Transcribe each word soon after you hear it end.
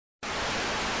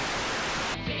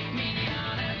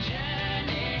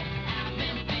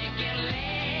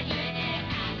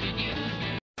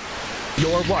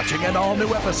You're watching an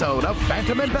all-new episode of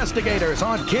Phantom Investigators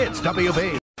on Kids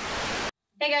WB.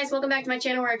 Hey guys, welcome back to my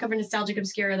channel where I cover nostalgic,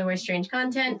 obscure, otherwise strange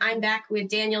content. I'm back with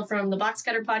Daniel from the Box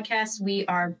Cutter podcast. We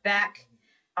are back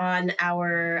on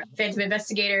our Phantom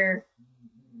Investigator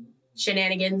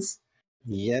shenanigans.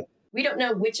 Yep. We don't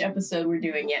know which episode we're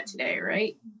doing yet today,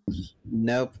 right?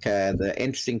 Nope. The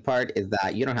interesting part is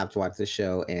that you don't have to watch the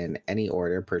show in any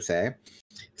order per se.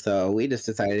 So we just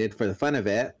decided for the fun of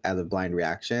it, as a blind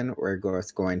reaction, we're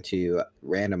just going to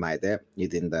randomize it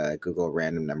using the Google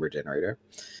random number generator.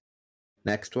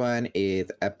 Next one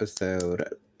is episode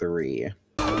 3.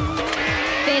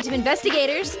 Phantom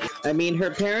Investigators. I mean,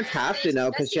 her parents have to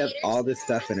know because she has all this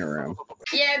stuff in her room.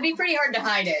 Yeah, it'd be pretty hard to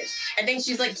hide it. I think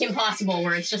she's like Kim Possible,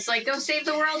 where it's just like, go save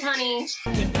the world, honey.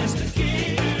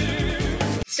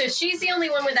 So she's the only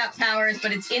one without powers,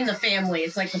 but it's in the family.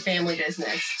 It's like the family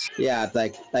business. Yeah, it's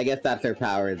like, I guess that's her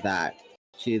power, is that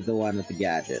she's the one with the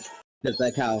gadget. Just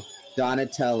like how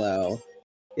Donatello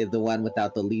is the one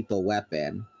without the lethal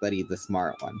weapon, but he's the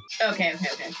smart one. Okay.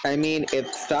 I mean,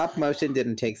 if stop motion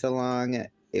didn't take so long,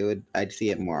 I'd see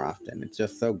it more often. It's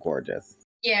just so gorgeous.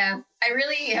 Yeah, I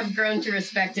really have grown to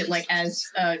respect it like as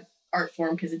an art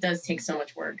form because it does take so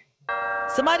much work.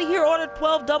 Somebody here ordered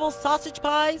 12 double sausage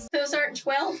pies? Those aren't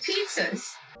 12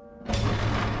 pizzas.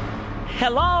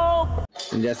 Hello?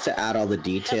 And just to add all the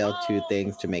detail to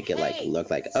things to make it look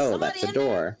like, oh, that's a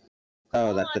door.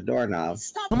 Oh, that's a doorknob.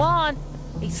 Come on.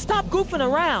 Hey, stop goofing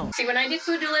around. See, when I did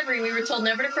food delivery, we were told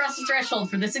never to cross the threshold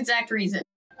for this exact reason.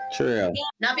 True.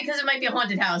 Not because it might be a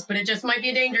haunted house, but it just might be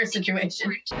a dangerous situation.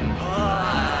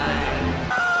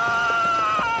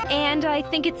 And I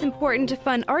think it's important to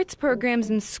fund arts programs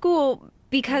in school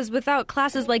because without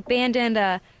classes like band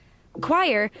and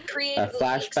choir... A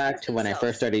flashback to when I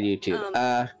first started YouTube.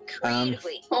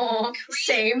 Oh,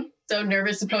 same. So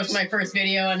nervous to post my first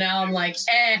video, and now I'm like,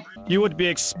 eh. You would be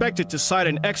expected to cite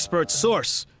an expert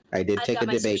source. I did take a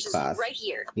debate class. Right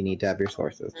here. You need to have your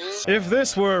sources. If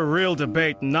this were a real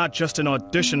debate, not just an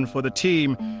audition for the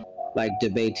team... Like,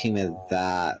 debate team is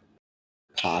that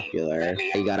popular.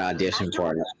 You gotta audition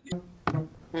for it.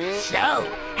 So,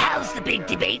 how's the big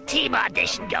debate team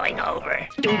audition going over?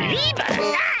 Leave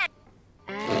us!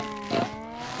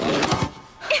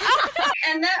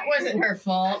 And that wasn't her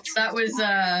fault. That was,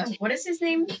 what is his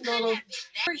name? The little...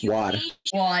 Wad.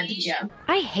 Wad, yeah.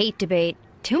 I hate debate.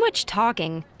 Too much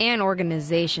talking and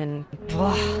organization.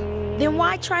 Then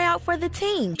why try out for the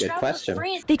team? Good question.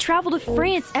 They travel to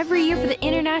France every year for the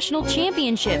international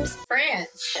championships.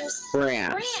 France.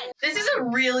 This is a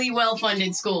really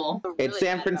well-funded school. It's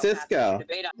San Francisco.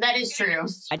 That is true.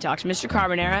 I talked to Mr.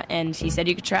 Carbonara, and he said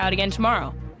you could try out again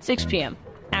tomorrow, 6 p.m.,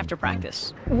 after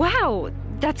practice. Wow,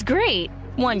 that's great.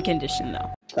 One condition,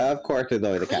 though. Of course, there's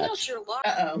always a catch.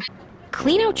 Uh-oh.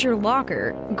 Clean out your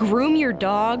locker, groom your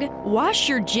dog, wash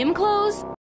your gym clothes.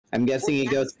 I'm guessing he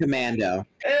goes commando.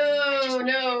 Oh,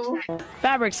 no.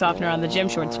 Fabric softener on the gym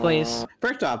shorts, please.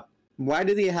 First off, why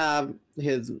does he have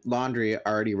his laundry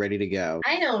already ready to go?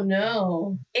 I don't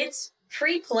know. It's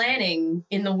pre-planning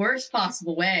in the worst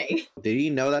possible way. Did he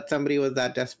know that somebody was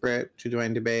that desperate to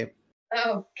join debate?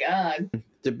 Oh, God.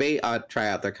 Debate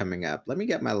tryouts are coming up. Let me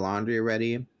get my laundry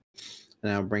ready,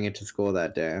 and I'll bring it to school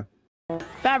that day.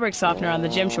 Fabric softener on the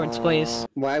gym shorts, please.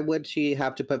 Why would she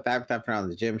have to put fabric softener on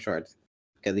the gym shorts?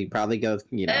 Because he probably goes,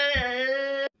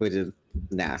 which is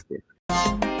nasty.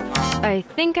 I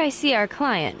think I see our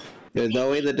client. There's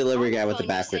always a delivery guy with a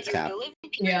backwards cap.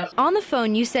 Yeah. On the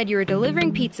phone, you said you were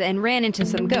delivering pizza and ran into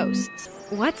some ghosts.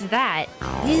 What's that?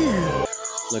 Ew.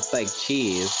 Looks like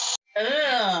cheese.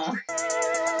 Ugh.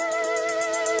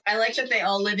 I like that they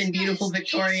all live in beautiful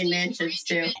Victorian mansions,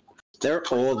 too. They're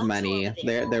old money.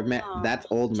 That's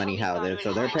old money houses.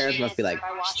 So their parents must be like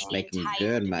making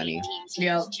good money.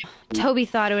 Yep. Toby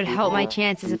thought it would help my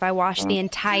chances if I washed the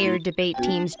entire debate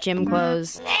team's gym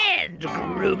clothes. And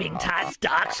grooming Todd's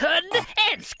dachshund,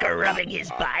 and scrubbing his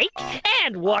bike,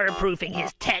 and waterproofing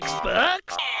his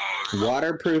textbooks.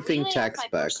 Waterproofing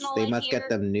textbooks. They must get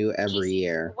them new every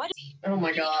year. Oh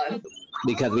my God.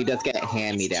 Because we just get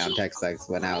hand-me-down textbooks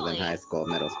when I was in high school,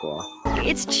 middle school.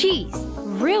 It's cheese.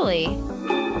 Really?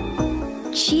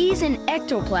 Cheese and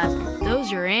ectoplasm.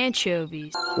 Those are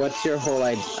anchovies. What's your whole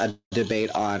debate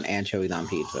on anchovies on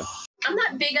pizza? I'm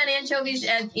not big on anchovies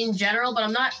in general, but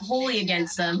I'm not wholly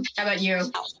against them. How about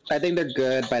you? I think they're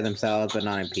good by themselves, but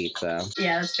not in pizza.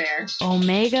 Yeah, that's fair.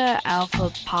 Omega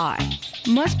Alpha Pi.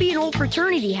 Must be an old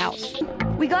fraternity house.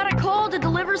 We got a call to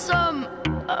deliver some,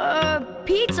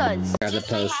 pizzas. As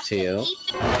opposed to...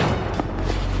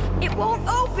 It won't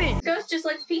open! Ghost just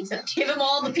likes pizza. Give him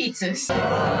all the pizzas.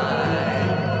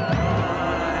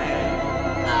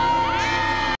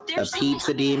 a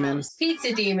pizza demon.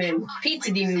 Pizza Demon.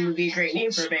 Pizza Demon would be a great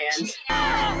name for a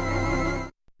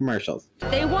band. Commercials.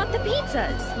 They want the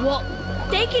pizzas. Well,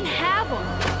 they can have them.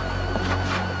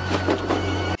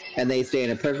 And they stay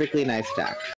in a perfectly nice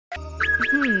stack.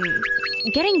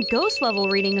 Getting ghost level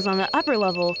readings on the upper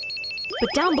level, but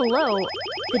down below,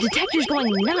 the detector's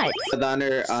going nuts. But on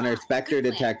her Spectre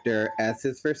detector, S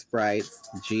is for sprites,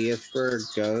 G is for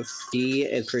ghosts, D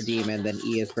is for demon, then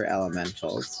E is for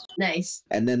elementals. Nice.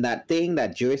 And then that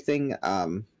Jewish thing,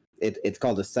 it's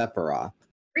called a Sephiroth.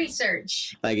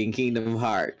 Research. Like in Kingdom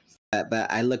Hearts.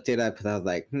 But I looked it up because I was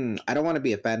like, I don't want to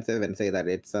be offensive and say that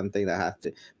it's something that has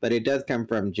to, but it does come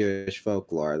from Jewish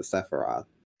folklore, the Sephiroth.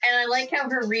 And I like how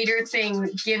her reader thing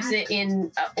gives it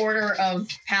in order of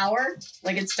power.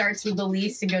 Like it starts with the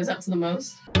least and goes up to the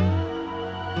most.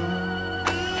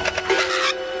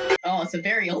 Oh, it's a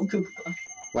very old cuckoo clock.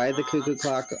 Why is the cuckoo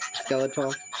clock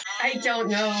skeletal? I don't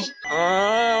know.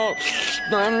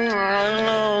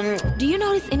 Do you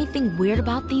notice anything weird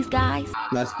about these guys?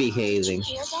 Must be hazing.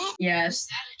 Yes.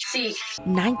 See,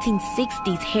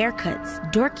 1960s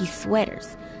haircuts, dorky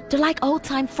sweaters. They're like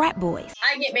old-time frat boys.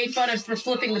 I get made fun of for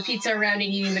flipping the pizza around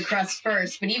and eating the crust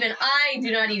first, but even I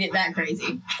do not eat it that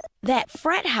crazy. That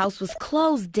frat house was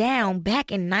closed down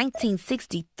back in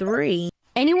 1963.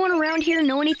 Anyone around here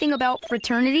know anything about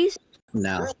fraternities?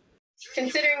 No.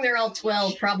 Considering they're all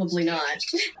 12, probably not.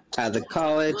 As a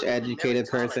college-educated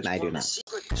person, I do not.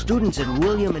 Students at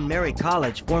William and Mary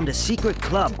College formed a secret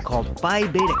club called Phi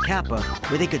Beta Kappa,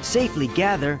 where they could safely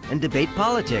gather and debate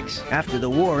politics. After the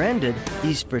war ended,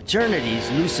 these fraternities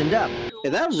loosened up.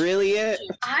 Is that really it?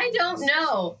 I don't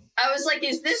know. I was like,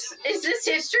 is this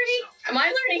history? Am I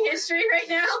learning history right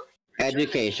now?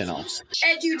 Educational.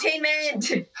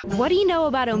 Edutainment! What do you know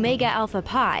about Omega Alpha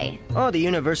Pi? Oh, the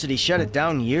university shut it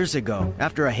down years ago,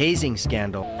 after a hazing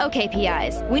scandal. Okay,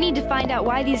 PIs, we need to find out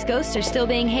why these ghosts are still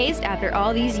being hazed after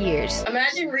all these years.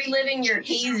 Imagine reliving your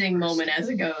hazing moment as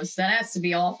a ghost. That has to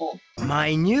be awful.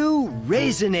 My new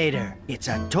Raisinator. It's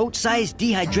a tote-sized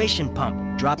dehydration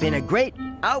pump. Drop in a grate,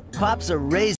 out pops a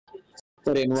raisin.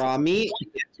 Put in raw meat,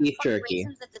 beef jerky.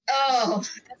 Oh.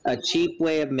 A cheap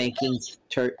way of making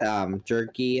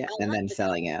jerky and then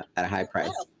selling it at a high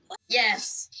price.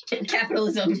 Yes.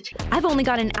 Capitalism. I've only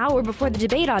got an hour before the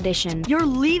debate audition. You're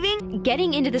leaving?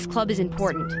 Getting into this club is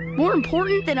important. More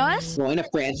important than us? Going to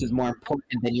France is more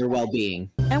important than your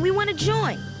well-being. And we want to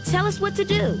join. Tell us what to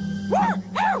do.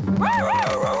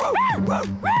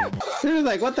 They were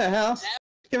like, what the hell?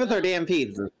 Give us our damn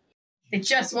pizza. They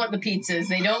just want the pizzas.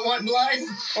 They don't want blood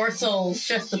or souls,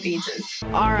 just the pizzas.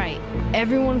 All right,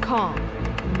 everyone calm.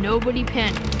 Nobody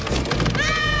panic.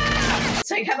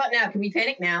 It's like, how about now? Can we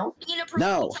panic now?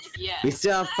 No, we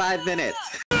still have 5 minutes.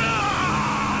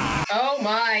 Oh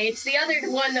my, it's the other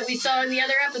one that we saw in the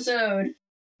other episode.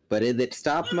 But is it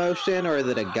stop motion or is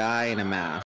it a guy in a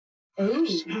mask? Ooh,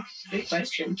 good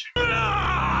question.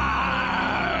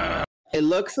 It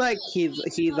looks like he's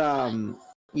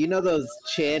you know those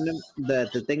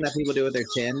the thing that people do with their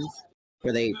chins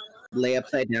where they lay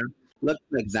upside down? Looks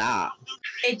like that.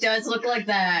 It does look like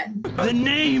that. The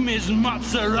name is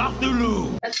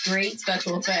Matsurathulu. That's great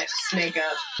special effects makeup.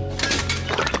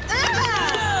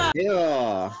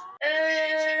 Ew.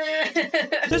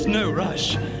 There's no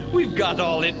rush. We've got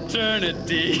all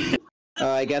eternity. Oh,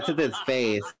 I guess it's his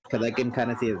face, because I can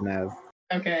kind of see his nose.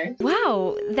 Okay.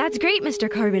 Wow, that's great, Mr.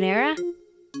 Carbonara.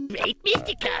 Great,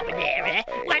 Mr. Carbonara.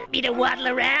 Want me to waddle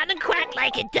around and quack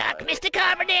like a duck, Mr.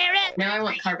 Carbonara? Now I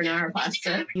want carbonara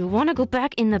pasta. You want to go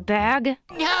back in the bag?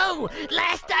 No!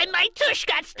 Last time my tush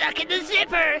got stuck in the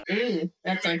zipper!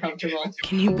 That's uncomfortable.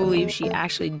 Can you believe she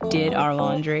actually did our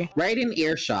laundry? Right in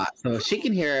earshot, so she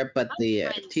can hear it, but the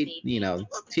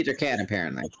teacher can't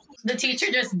apparently. The teacher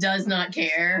just does not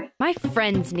care. My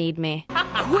friends need me.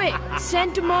 Quick,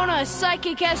 send Demona a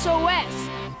psychic SOS.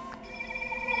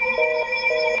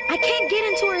 I can't get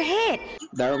into her head.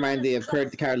 That reminds me of Kurt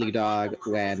the Cowardly Dog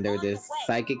when there's this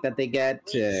psychic that they get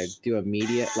to do a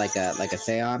media, like a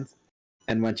seance.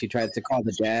 And when she tries to call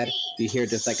the dead, you hear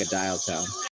just like a dial tone.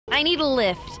 I need a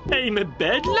lift. I'm a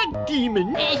bad luck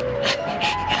demon.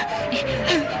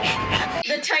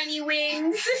 The tiny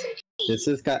wings. This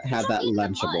has had that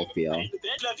Lunchable feel.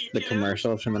 The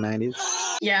commercials from the 90s.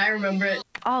 Yeah, I remember it.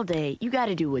 All day, you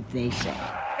gotta do what they say.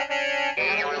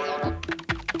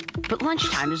 But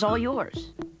lunchtime is all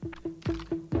yours.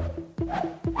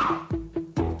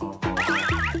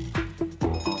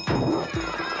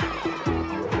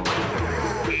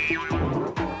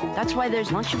 That's why there's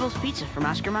Lunchables pizza from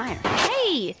Oscar Mayer.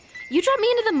 Hey, You dropped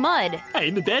me into the mud.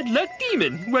 I'm a bad luck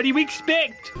demon. What do you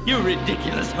expect? You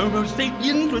ridiculous Homo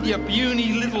sapiens with your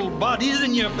puny little bodies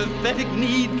and your pathetic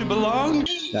need to belong.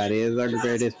 That is our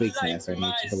greatest weakness, our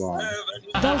need to belong.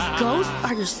 Those ghosts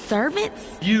are your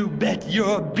servants? You bet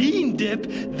your bean dip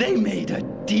they made a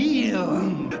deal.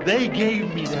 They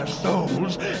gave me their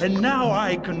souls, and now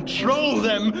I control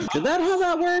them. Is that how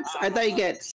that works? I thought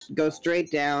you go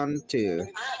straight down to,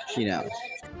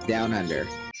 down under.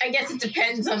 I guess it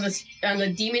depends on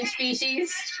the demon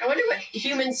species. I wonder what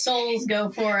human souls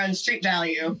go for on street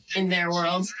value in their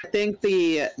world. I think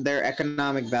their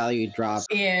economic value dropped.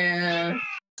 Yeah.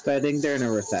 So I think they're in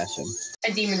a recession.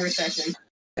 A demon recession.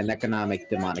 An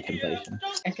economic demonic inflation.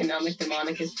 Economic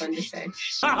demonic is fun to say.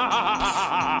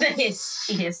 The hiss.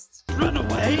 He hissed. Run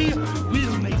away.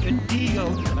 We'll make a deal.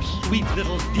 A sweet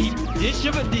little deep dish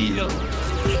of a deal.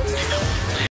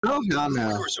 Oh,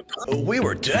 no. We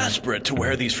were desperate to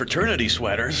wear these fraternity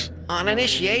sweaters. On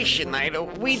initiation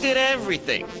night, we did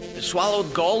everything.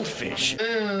 Swallowed goldfish.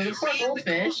 Poor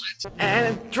goldfish.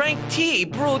 And drank tea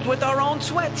brewed with our own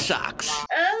sweat socks. So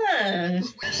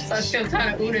I feel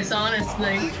kind of Unis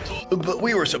honestly. But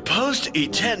we were supposed to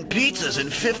eat 10 pizzas in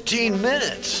 15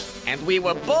 minutes. And we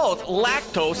were both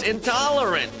lactose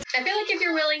intolerant. I feel like if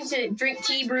you're willing to drink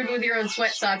tea brewed with your own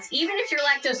sweat socks, even if you're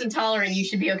lactose intolerant, you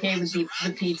should be okay with the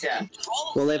pizza.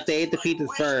 Well, if they ate the pizzas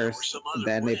first,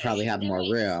 then they'd probably have more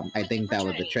room. I think that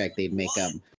was the trick. They'd make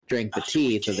them drink the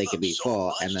tea so they could be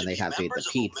full, and then they'd have to eat the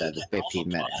pizza in 15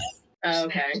 minutes.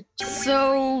 Okay.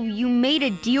 So, you made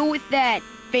a deal with that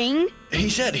thing?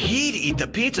 He said he'd eat the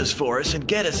pizzas for us and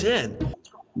get us in.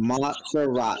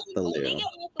 Mozzarella.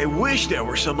 I wish there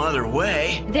were some other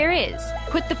way. There is.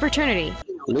 Quit the fraternity.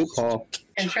 Loophole.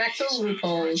 Contractual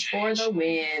loopholes for the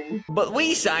win. But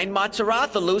we signed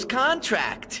Mozzarella-Lou's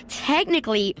contract.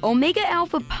 Technically, Omega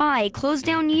Alpha Pi closed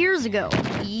down years ago.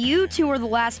 You two are the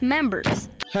last members.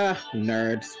 Huh,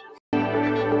 nerds. Oh,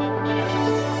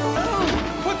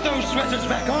 put those sweaters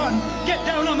back on. Get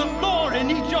down on the floor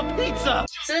and eat your pizza.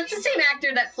 So that's the same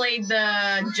actor that played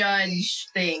the judge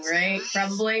thing, right?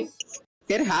 Probably.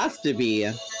 It has to be.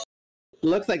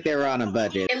 Looks like they were on a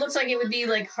budget. It looks like it would be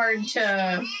like hard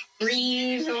to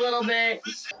breathe a little bit.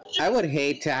 I would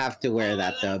hate to have to wear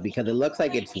that though, because it looks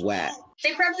like it's wet.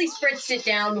 They probably spritzed it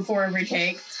down before every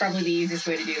take. It's probably the easiest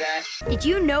way to do that. Did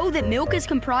you know that milk is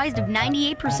comprised of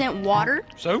 98% water?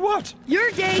 So what?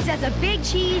 Your days as a big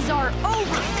cheese are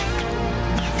over.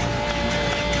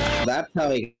 That's how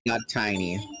he got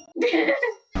tiny.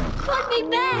 Put me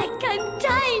back! I'm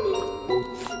tiny!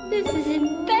 This is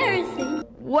embarrassing.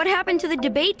 What happened to the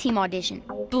debate team audition?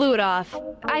 Blew it off.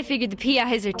 I figured the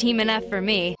PIs are team enough for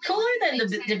me. Cooler than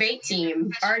the debate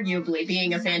team, arguably,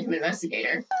 being a Phantom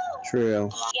Investigator. True.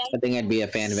 I think I'd be a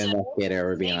Phantom Investigator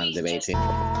over being on the debate team.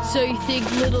 So you think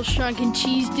little shrunken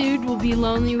cheese dude will be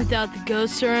lonely without the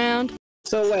ghosts around?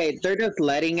 So wait, they're just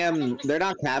letting him, they're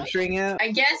not capturing it?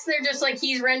 I guess they're just like,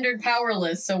 he's rendered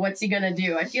powerless, so what's he gonna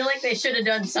do? I feel like they should have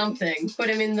done something. Put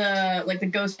him in the, like the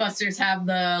Ghostbusters have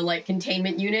the, like,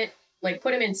 containment unit. Like,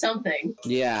 put him in something.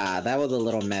 Yeah, that was a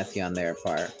little messy on their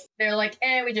part. They're like,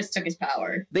 we just took his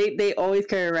power. They always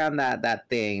carry around that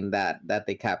thing that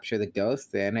they capture the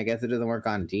ghosts in. I guess it doesn't work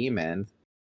on demons.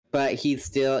 But he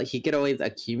could always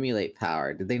accumulate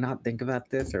power. Did they not think about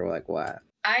this, or like what?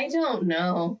 I don't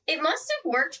know. It must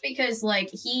have worked because, like,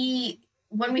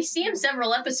 when we see him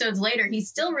several episodes later, he's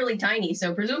still really tiny,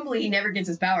 so presumably he never gets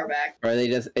his power back. Or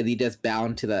is he just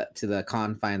bound to the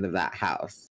confines of that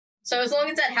house? So as long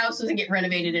as that house doesn't get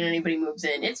renovated and anybody moves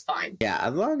in, it's fine. Yeah,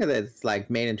 as long as it's, like,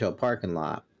 made into a parking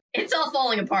lot. It's all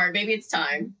falling apart. Maybe it's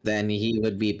time. Then he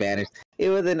would be banished. It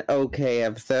was an okay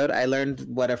episode. I learned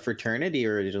what a fraternity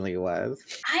originally was.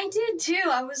 I did too.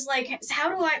 I was like,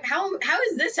 how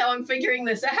is this how I'm figuring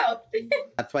this out?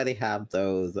 That's why they have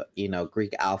those,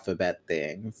 Greek alphabet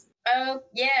things. Oh,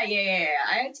 yeah.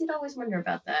 I did always wonder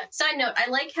about that. Side note,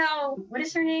 I like how, what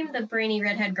is her name? The brainy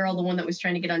redhead girl, the one that was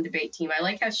trying to get on debate team. I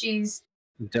like how she's...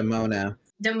 Damona.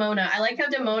 I like how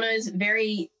Damona is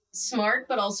very smart,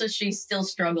 but also she still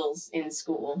struggles in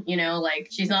school. Like,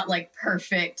 she's not, like,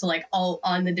 perfect, like, all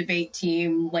on the debate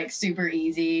team, like, super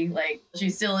easy. Like, she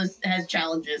still has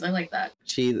challenges. I like that.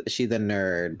 She's a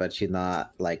nerd, but she's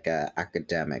not, like, a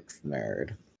academics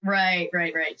nerd. Right.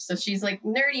 So she's like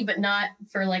nerdy, but not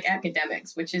for like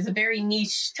academics, which is a very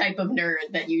niche type of nerd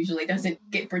that usually doesn't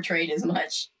get portrayed as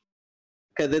much.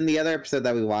 Because in the other episode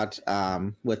that we watched,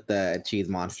 with the cheese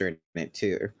monster in it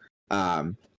too,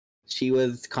 she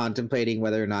was contemplating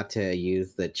whether or not to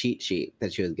use the cheat sheet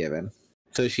that she was given.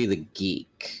 So she's a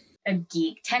geek. A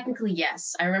geek. Technically,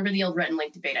 yes. I remember the old Rhett and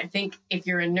Link debate. I think if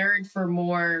you're a nerd for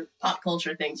more pop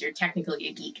culture things, you're technically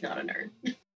a geek, not a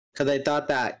nerd. Because I thought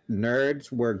that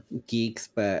nerds were geeks,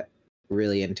 but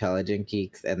really intelligent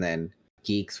geeks, and then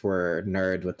geeks were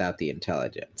nerds without the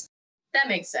intelligence. That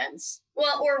makes sense.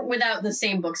 Well, or without the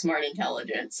same book smart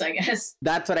intelligence, I guess.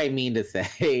 That's what I mean to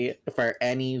say for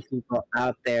any people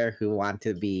out there who want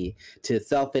to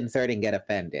self-insert and get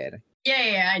offended.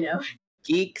 Yeah, I know.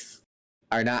 Geeks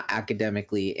are not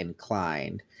academically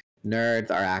inclined.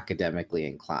 Nerds are academically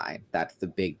inclined. That's the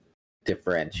big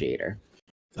differentiator.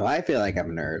 So I feel like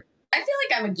I'm a nerd. I feel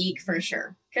like I'm a geek for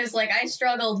sure. Because, like, I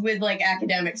struggled with, like,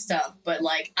 academic stuff, but,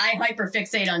 like, I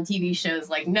hyperfixate on TV shows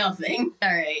like nothing.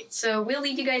 All right, so we'll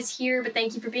leave you guys here, but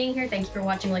thank you for being here. Thank you for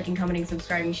watching, liking, commenting,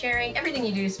 subscribing, sharing. Everything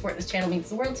you do to support this channel means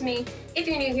the world to me. If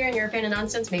you're new here and you're a fan of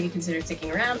nonsense, maybe consider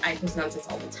sticking around. I post nonsense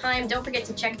all the time. Don't forget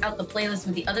to check out the playlist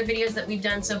with the other videos that we've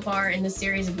done so far in this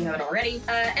series if you haven't already.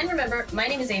 And remember, my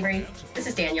name is Avery. This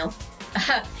is Daniel.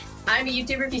 I'm a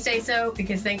YouTuber if you say so,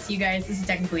 because thanks to you guys, this is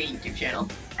technically a YouTube channel.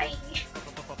 Bye.